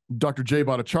 Jay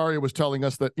Bhattacharya was telling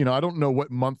us that, I don't know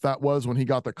what month that was when he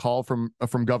got the call from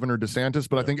Governor DeSantis,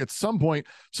 but I think at some point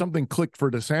something clicked for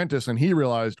DeSantis and he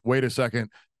realized, wait a second,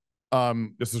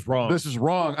 this is wrong. This is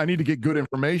wrong. I need to get good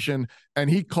information. And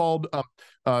he called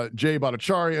Jay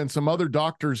Bhattacharya and some other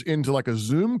doctors into a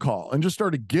Zoom call and just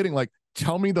started getting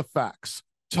tell me the facts,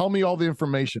 tell me all the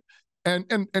information.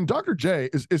 And Dr. Jay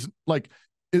is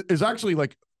actually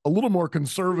a little more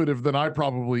conservative than I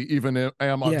probably even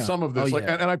am on some of this.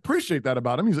 And I appreciate that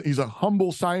about him. He's a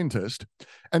humble scientist.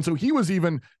 And so he was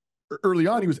even early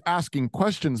on, he was asking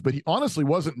questions, but he honestly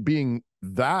wasn't being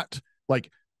that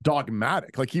like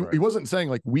dogmatic. Like he wasn't saying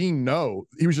like, we know.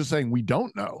 He was just saying, we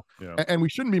don't know. And we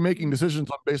shouldn't be making decisions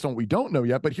based on what we don't know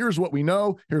yet, but here's what we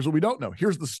know. Here's what we don't know.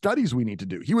 Here's the studies we need to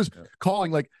do. He was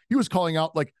calling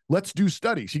out like, let's do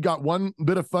studies. He got one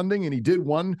bit of funding and he did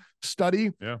one study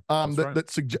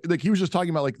that he was just talking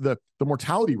about like the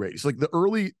mortality rates, like the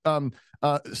early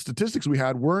statistics we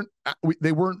had weren't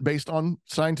based on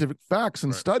scientific facts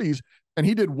and studies. And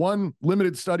he did one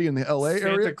limited study in the LA area.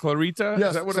 Santa Clarita?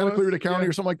 Yes, Santa Clarita County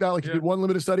or something like that. Like he did one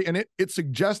limited study, and it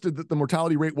suggested that the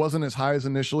mortality rate wasn't as high as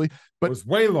initially, but it was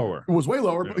way lower. It was way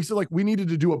lower. But he said like we needed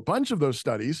to do a bunch of those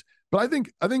studies. But I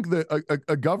think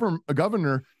a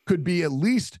governor could be at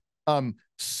least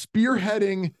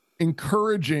spearheading,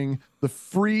 encouraging the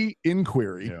free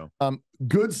inquiry,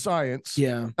 good science,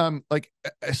 like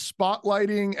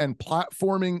spotlighting and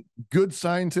platforming good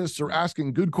scientists or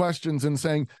asking good questions and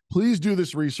saying, please do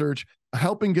this research,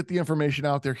 helping get the information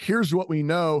out there. Here's what we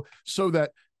know, so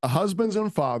that husbands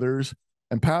and fathers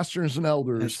and pastors and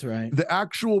elders, the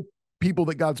actual people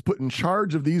that God's put in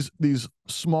charge of these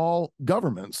small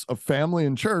governments of family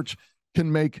and church,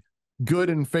 can make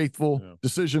good and faithful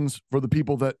decisions for the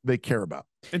people that they care about.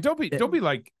 And don't be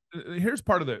like, here's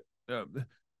part of the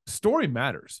story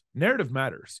matters. Narrative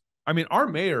matters. I mean, our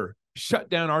mayor shut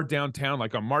down our downtown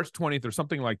like on March 20th or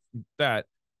something like that,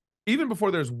 even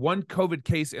before there's one COVID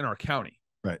case in our county.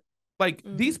 Right. Like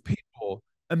these people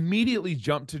immediately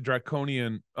jumped to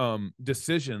draconian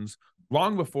decisions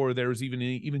long before there was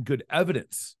even good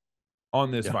evidence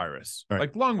on this virus.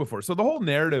 Like long before. So the whole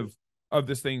narrative of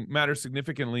this thing matters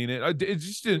significantly, and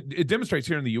it demonstrates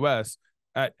here in the U.S.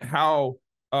 at how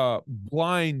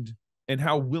blind and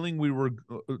how willing we were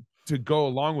to go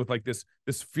along with like this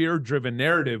fear-driven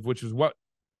narrative, which is what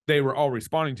they were all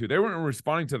responding to. They weren't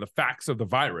responding to the facts of the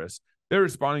virus. They're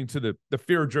responding to the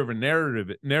fear-driven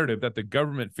narrative that the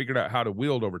government figured out how to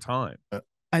wield over time.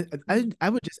 I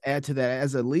would just add to that,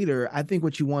 as a leader, I think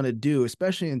what you want to do,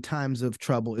 especially in times of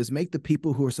trouble, is make the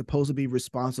people who are supposed to be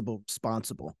responsible.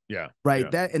 Yeah. Right.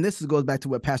 Yeah. And this goes back to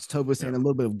what Pastor Toby was saying, a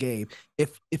little bit of Gabe.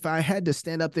 If I had to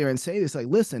stand up there and say this, like,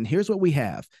 listen, here's what we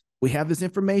have. We have this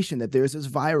information that there's this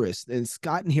virus that's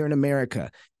gotten here in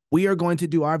America. We are going to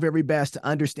do our very best to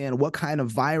understand what kind of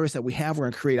virus that we have. We're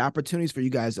going to create opportunities for you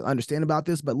guys to understand about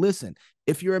this. But listen,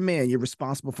 if you're a man, you're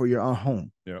responsible for your own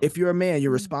home. Yep. If you're a man,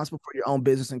 you're responsible for your own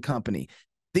business and company.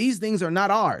 These things are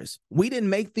not ours. We didn't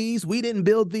make these. We didn't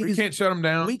build these. We can't shut them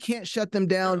down. We can't shut them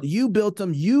down. You built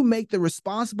them. You make the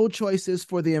responsible choices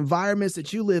for the environments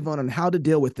that you live on and how to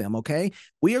deal with them, okay?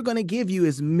 We are going to give you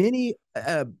as many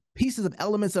pieces of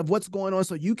elements of what's going on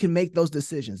so you can make those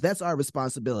decisions. That's our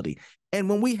responsibility. And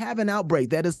when we have an outbreak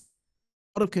that is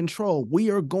out of control,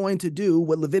 we are going to do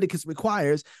what Leviticus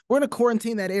requires. We're going to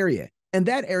quarantine that area. And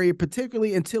that area,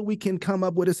 particularly until we can come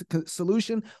up with a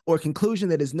solution or conclusion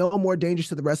that is no more dangerous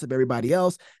to the rest of everybody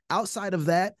else. Outside of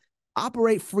that,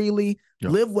 operate freely,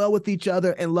 live well with each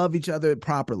other, and love each other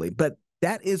properly. But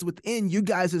that is within you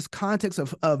guys' context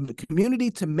of the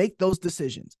community to make those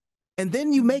decisions. And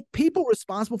then you make people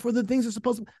responsible for the things they're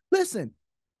supposed to listen.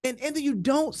 And then you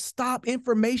don't stop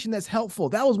information that's helpful.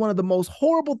 That was one of the most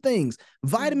horrible things.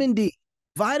 Vitamin D,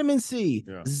 vitamin C,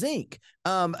 zinc,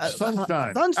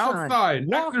 sunshine, outside,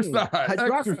 walking,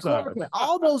 exercise.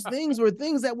 All those things were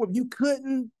things that you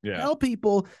couldn't tell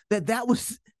people that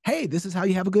was, hey, this is how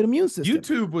you have a good immune system.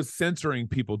 YouTube was censoring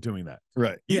people doing that.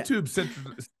 Right. YouTube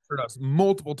censored us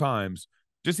multiple times,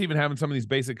 just even having some of these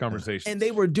basic conversations. And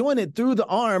they were doing it through the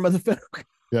arm of the federal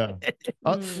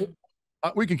government.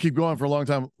 We can keep going for a long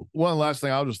time. One last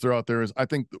thing I'll just throw out there is I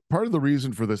think part of the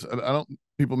reason for this,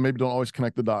 people maybe don't always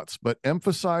connect the dots, but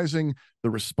emphasizing the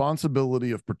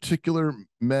responsibility of particular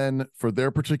men for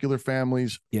their particular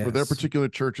families, for their particular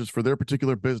churches, for their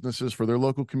particular businesses, for their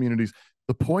local communities.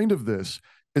 The point of this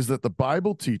is that the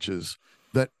Bible teaches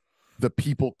that the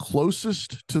people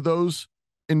closest to those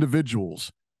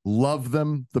individuals love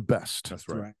them the best. That's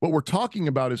right. What we're talking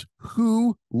about is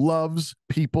who loves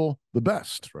people the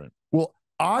best. That's right. Well,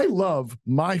 I love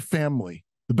my family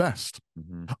the best.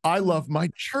 Mm-hmm. I love my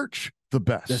church the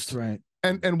best. That's right.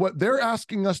 And what they're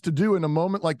asking us to do in a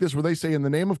moment like this, where they say in the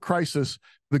name of crisis,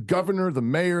 the governor, the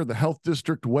mayor, the health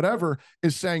district, whatever,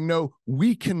 is saying, no,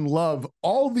 we can love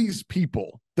all these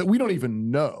people that we don't even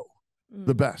know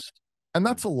the best. And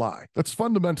that's a lie. That's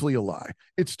fundamentally a lie.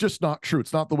 It's just not true.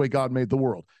 It's not the way God made the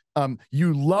world.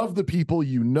 You love the people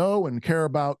you know and care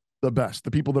about the best,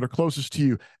 the people that are closest to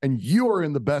you, and you are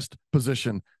in the best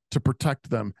position to protect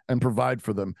them and provide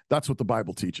for them. That's what the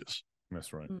Bible teaches.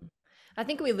 That's right. I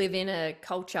think we live in a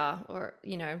culture, or,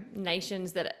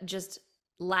 nations that just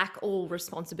lack all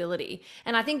responsibility.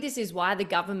 And I think this is why the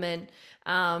government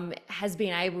has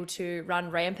been able to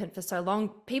run rampant for so long.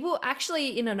 People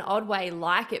actually, in an odd way,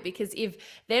 like it, because if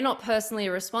they're not personally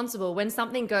responsible, when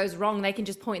something goes wrong, they can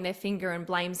just point their finger and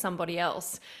blame somebody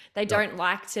else. They don't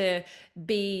like to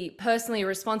be personally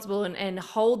responsible and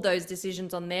hold those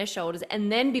decisions on their shoulders,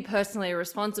 and then be personally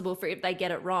responsible for if they get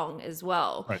it wrong as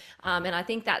well. Right. And I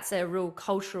think that's a real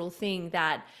cultural thing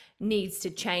that needs to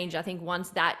change. I think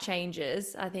once that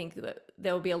changes, I think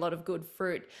there will be a lot of good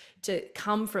fruit to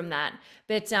come from that.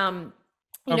 But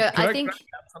I think,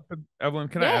 Evelyn,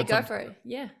 can I add go something? for it.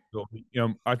 Yeah.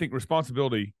 I think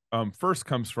responsibility first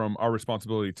comes from our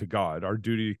responsibility to God, our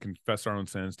duty to confess our own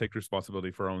sins, take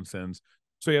responsibility for our own sins.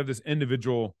 So you have this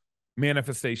individual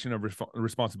manifestation of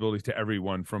responsibility to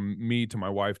everyone, from me to my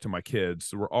wife to my kids.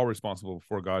 So we're all responsible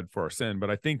before God for our sin. But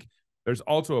I think there's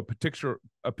also a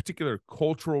particular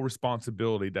cultural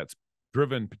responsibility that's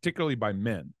driven particularly by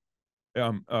men.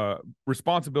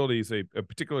 Responsibility is a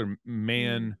particular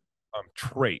man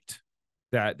trait,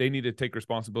 that they need to take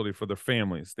responsibility for their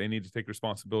families. They need to take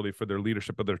responsibility for their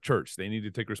leadership of their church. They need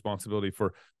to take responsibility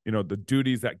for, the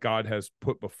duties that God has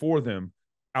put before them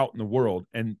out in the world.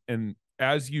 And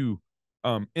as you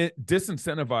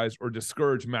disincentivize or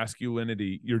discourage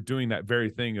masculinity, you're doing that very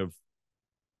thing of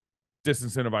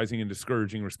disincentivizing and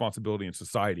discouraging responsibility in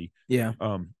society. Yeah.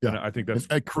 And I think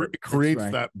it creates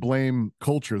that blame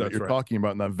culture that you're talking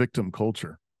about, and that victim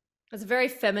culture. It's a very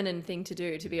feminine thing to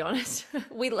do, to be honest.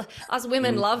 Us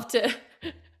women love to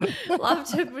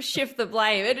shift the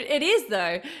blame. It is,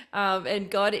 though. And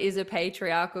God is a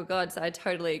patriarchal God. So I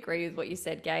totally agree with what you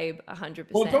said, Gabe, 100%.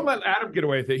 Well, don't let Adam get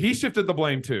away with it. He shifted the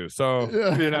blame too. So,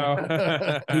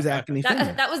 Who's acting?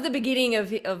 That was the beginning of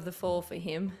the fall for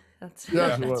him. That's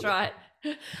right.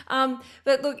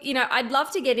 But look, I'd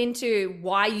love to get into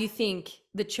why you think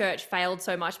the church failed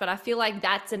so much, but I feel like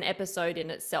that's an episode in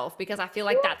itself, because I feel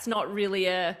like that's not really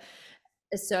a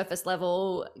surface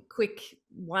level, quick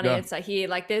answer here.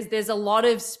 Like there's a lot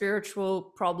of spiritual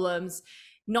problems,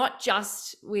 not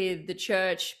just with the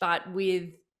church, but with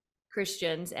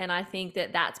Christians. And I think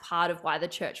that that's part of why the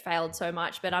church failed so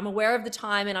much. But I'm aware of the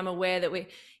time, and I'm aware that we're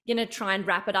going to try and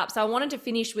wrap it up. So I wanted to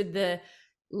finish with the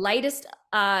latest,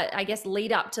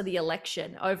 lead up to the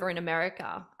election over in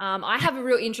America. I have a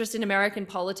real interest in American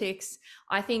politics.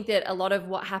 I think that a lot of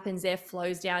what happens there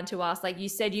flows down to us. Like you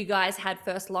said, you guys had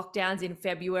first lockdowns in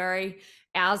February.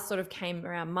 Ours sort of came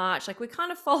around March. Like we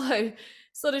kind of follow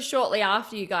sort of shortly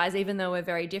after you guys, even though we're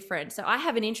very different. So I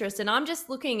have an interest, and I'm just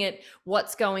looking at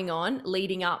what's going on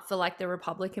leading up for like the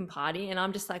Republican Party. And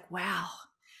I'm just like, wow,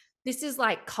 this is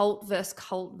like cult versus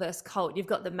cult versus cult. You've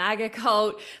got the MAGA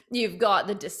cult, you've got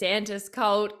the DeSantis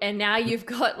cult, and now you've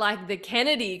got like the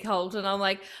Kennedy cult. And I'm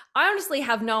like, I honestly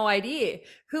have no idea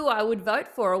who I would vote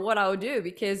for or what I would do,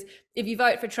 because if you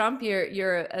vote for Trump,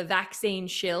 you're a vaccine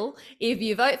shill. If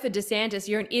you vote for DeSantis,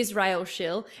 you're an Israel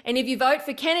shill. And if you vote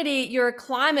for Kennedy, you're a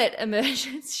climate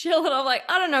emergence shill. And I'm like,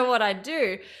 I don't know what I'd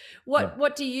do.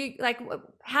 What do you like?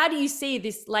 How do you see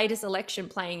this latest election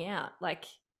playing out? Like,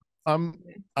 I'm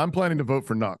planning to vote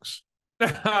for Knox.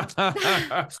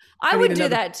 I would do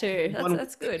that too.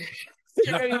 That's good.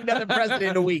 Another president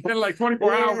in a week. In like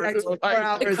 24 hours.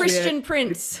 A Christian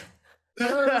prince.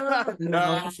 Don't do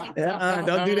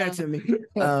that to me.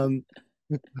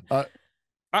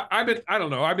 I don't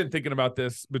know. I've been thinking about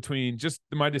this between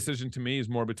my decision to me is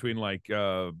more between like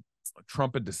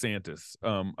Trump and DeSantis,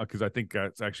 because I think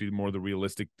that's actually more the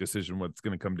realistic decision, what it's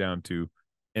going to come down to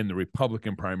in the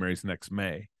Republican primaries next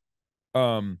May.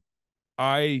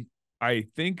 I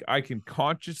think I can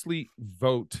consciously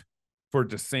vote for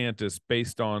DeSantis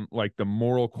based on like the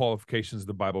moral qualifications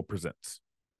the Bible presents.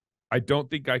 I don't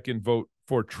think I can vote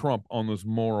for Trump on those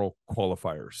moral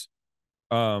qualifiers.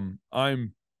 I'm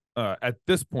at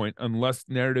this point, unless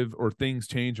narrative or things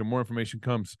change and more information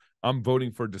comes, I'm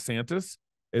voting for DeSantis.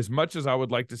 As much as I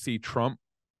would like to see Trump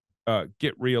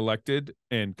get reelected,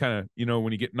 and kind of,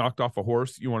 when you get knocked off a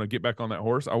horse, you want to get back on that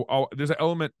horse. There's an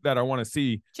element that I want to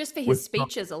see just for his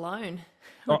speeches Trump alone.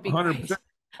 100%.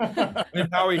 And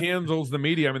how he handles the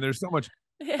media. I mean, there's so much.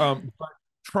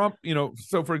 Trump,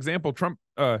 so for example, Trump,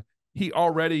 he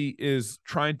already is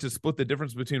trying to split the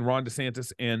difference between Ron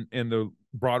DeSantis and the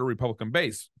broader Republican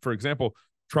base. For example,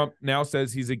 Trump now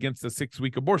says he's against the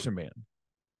 6-week abortion ban.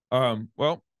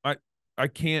 Well, I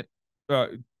can't.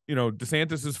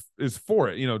 DeSantis is for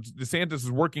it. DeSantis is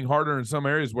working harder in some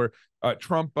areas where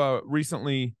Trump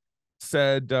recently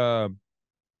said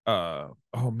oh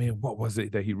man, what was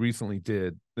it that he recently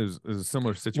did? There's a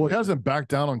similar situation. Well, he hasn't backed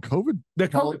down on COVID. The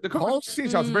COVID vaccine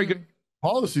shot's very good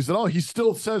policies at all. He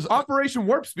still says Operation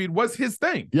Warp Speed was his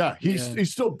thing. Yeah,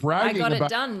 he's still bragging. I got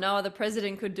about it done. No other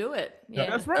president could do it. Yeah,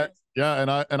 that's right.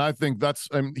 And I think that's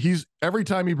he's every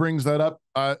time he brings that up,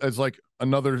 it's like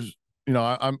another. You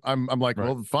know, I'm like, right.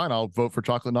 Well, fine, I'll vote for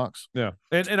Chocolate Knox. Yeah,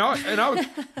 and I was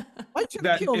why'd you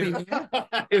kill me?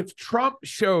 If Trump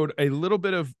showed a little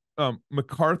bit of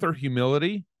MacArthur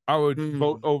humility, I would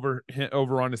vote over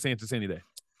on DeSantis any day.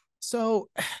 So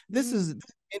this is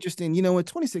interesting. You know, in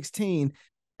 2016,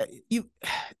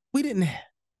 we didn't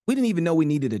even know we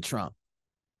needed a Trump,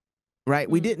 right?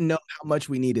 We didn't know how much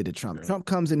we needed a Trump. Trump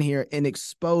comes in here and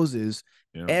exposes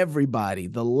everybody,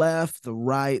 the left, the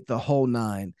right, the whole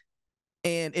nine.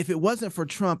 And if it wasn't for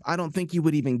Trump, I don't think you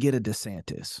would even get a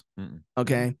DeSantis.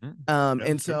 Okay. And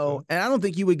I don't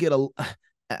think you would get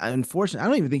unfortunately, I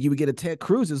don't even think you would get a Ted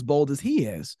Cruz as bold as he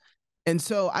is. And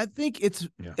so I think it's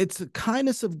the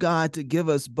kindness of God to give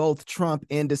us both Trump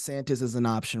and DeSantis as an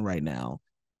option right now.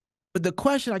 But the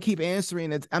question I keep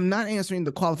answering is, I'm not answering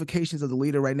the qualifications of the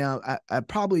leader right now.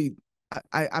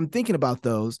 I'm thinking about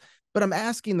those, but I'm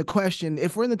asking the question,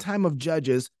 if we're in the time of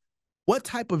judges, what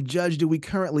type of judge do we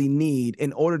currently need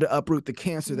in order to uproot the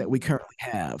cancer that we currently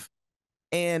have?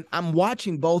 And I'm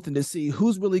watching both and to see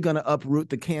who's really going to uproot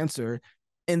the cancer,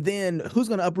 and then who's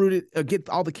going to uproot it or get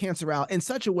all the cancer out in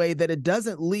such a way that it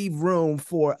doesn't leave room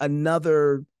for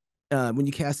another. When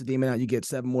you cast a demon out, you get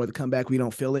 7 more to come back. We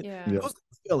don't feel it. Yeah. Who's going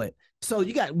to feel it? So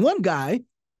you got one guy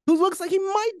who looks like he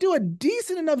might do a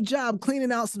decent enough job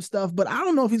cleaning out some stuff, but I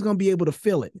don't know if he's going to be able to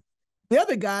feel it. The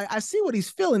other guy, I see what he's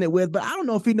filling it with, but I don't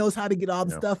know if he knows how to get all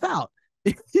the stuff out.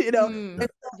 You know,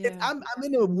 I'm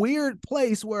in a weird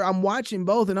place where I'm watching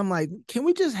both, and I'm like, can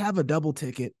we just have a double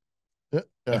ticket?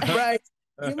 Right?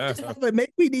 Can we just have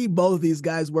maybe we need both these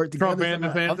guys work together.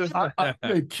 Trump and DeSantis.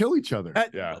 They kill each other.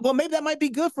 Well, maybe that might be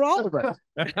good for all of us.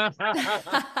 They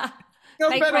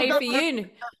pray for you.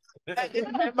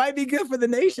 It might be good for the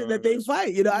nation that they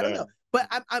fight. You know, I don't know. But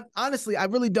I'm honestly, I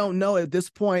really don't know at this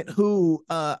point who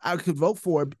I could vote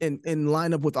for in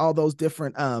line up with all those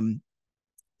different,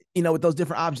 with those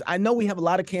different options. I know we have a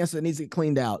lot of cancer that needs to get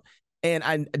cleaned out, and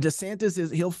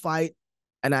DeSantis he'll fight,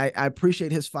 and I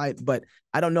appreciate his fight, but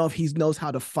I don't know if he knows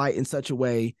how to fight in such a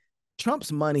way.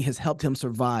 Trump's money has helped him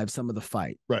survive some of the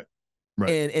fight, right,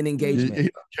 and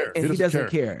engagement. He doesn't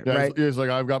care. Yeah, right? He's like,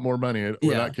 I've got more money.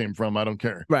 Where that came from, I don't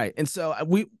care. Right, and so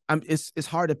it's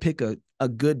hard to pick a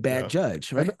good bad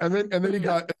judge, right? And then you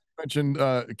got mentioned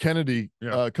Kennedy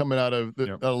coming out of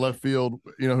left field.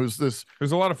 You know, who's this? It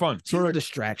was a lot of fun. Sort of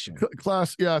distraction.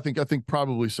 Class, I think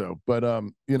probably so. But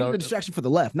a distraction for the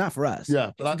left, not for us.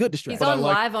 Yeah, but good distraction. He's on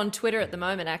live on Twitter at the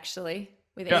moment, actually.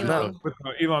 With Elon. With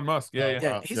Elon Musk.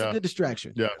 He's a good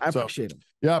distraction. Yeah, I appreciate him.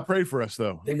 Yeah, pray for us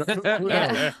though.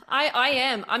 I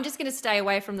am. I'm just going to stay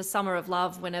away from the summer of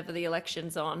love whenever the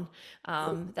election's on.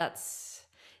 That's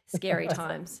scary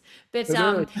times. But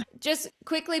just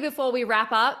quickly before we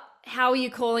wrap up, how are you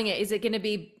calling it? Is it going to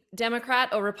be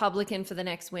Democrat or Republican for the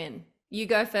next win? You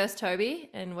go first, Toby,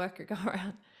 and work your go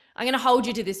around. I'm going to hold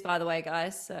you to this, by the way,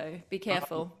 guys. So be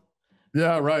careful.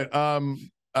 Yeah, right.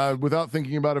 Without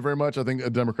thinking about it very much, I think a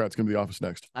Democrat's going to be the office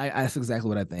next. That's exactly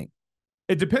what I think.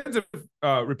 It depends if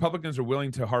Republicans are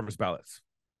willing to harvest ballots.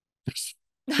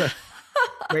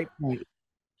 Great point.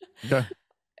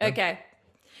 Okay.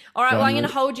 All right. Well, I'm going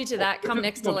to hold you to that come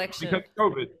next election. Because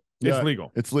COVID, it's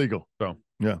legal. It's legal. So,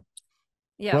 yeah.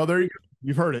 Well, there you go.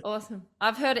 You've heard it. Awesome.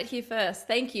 I've heard it here first.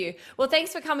 Thank you. Well,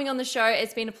 thanks for coming on the show.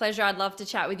 It's been a pleasure. I'd love to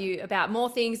chat with you about more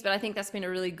things, but I think that's been a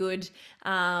really good,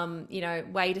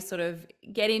 way to sort of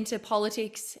get into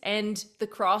politics and the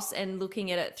cross and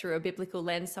looking at it through a biblical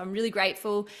lens. So I'm really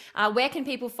grateful. Where can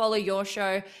people follow your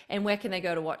show, and where can they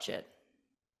go to watch it?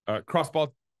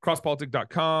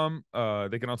 CrossPolitic.com.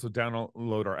 They can also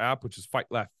download our app, which is Fight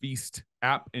Laugh Feast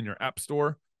app in your app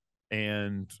store,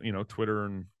 and Twitter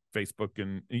and Facebook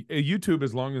and YouTube,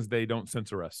 as long as they don't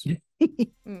censor us.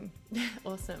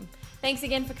 Awesome. Thanks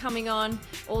again for coming on.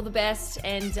 All the best,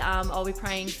 and I'll be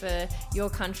praying for your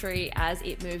country as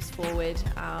it moves forward,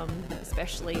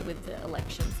 especially with the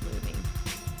elections moving.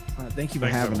 Thank you for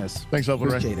having us. Thanks,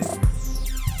 Evelyn Rae. Appreciate it.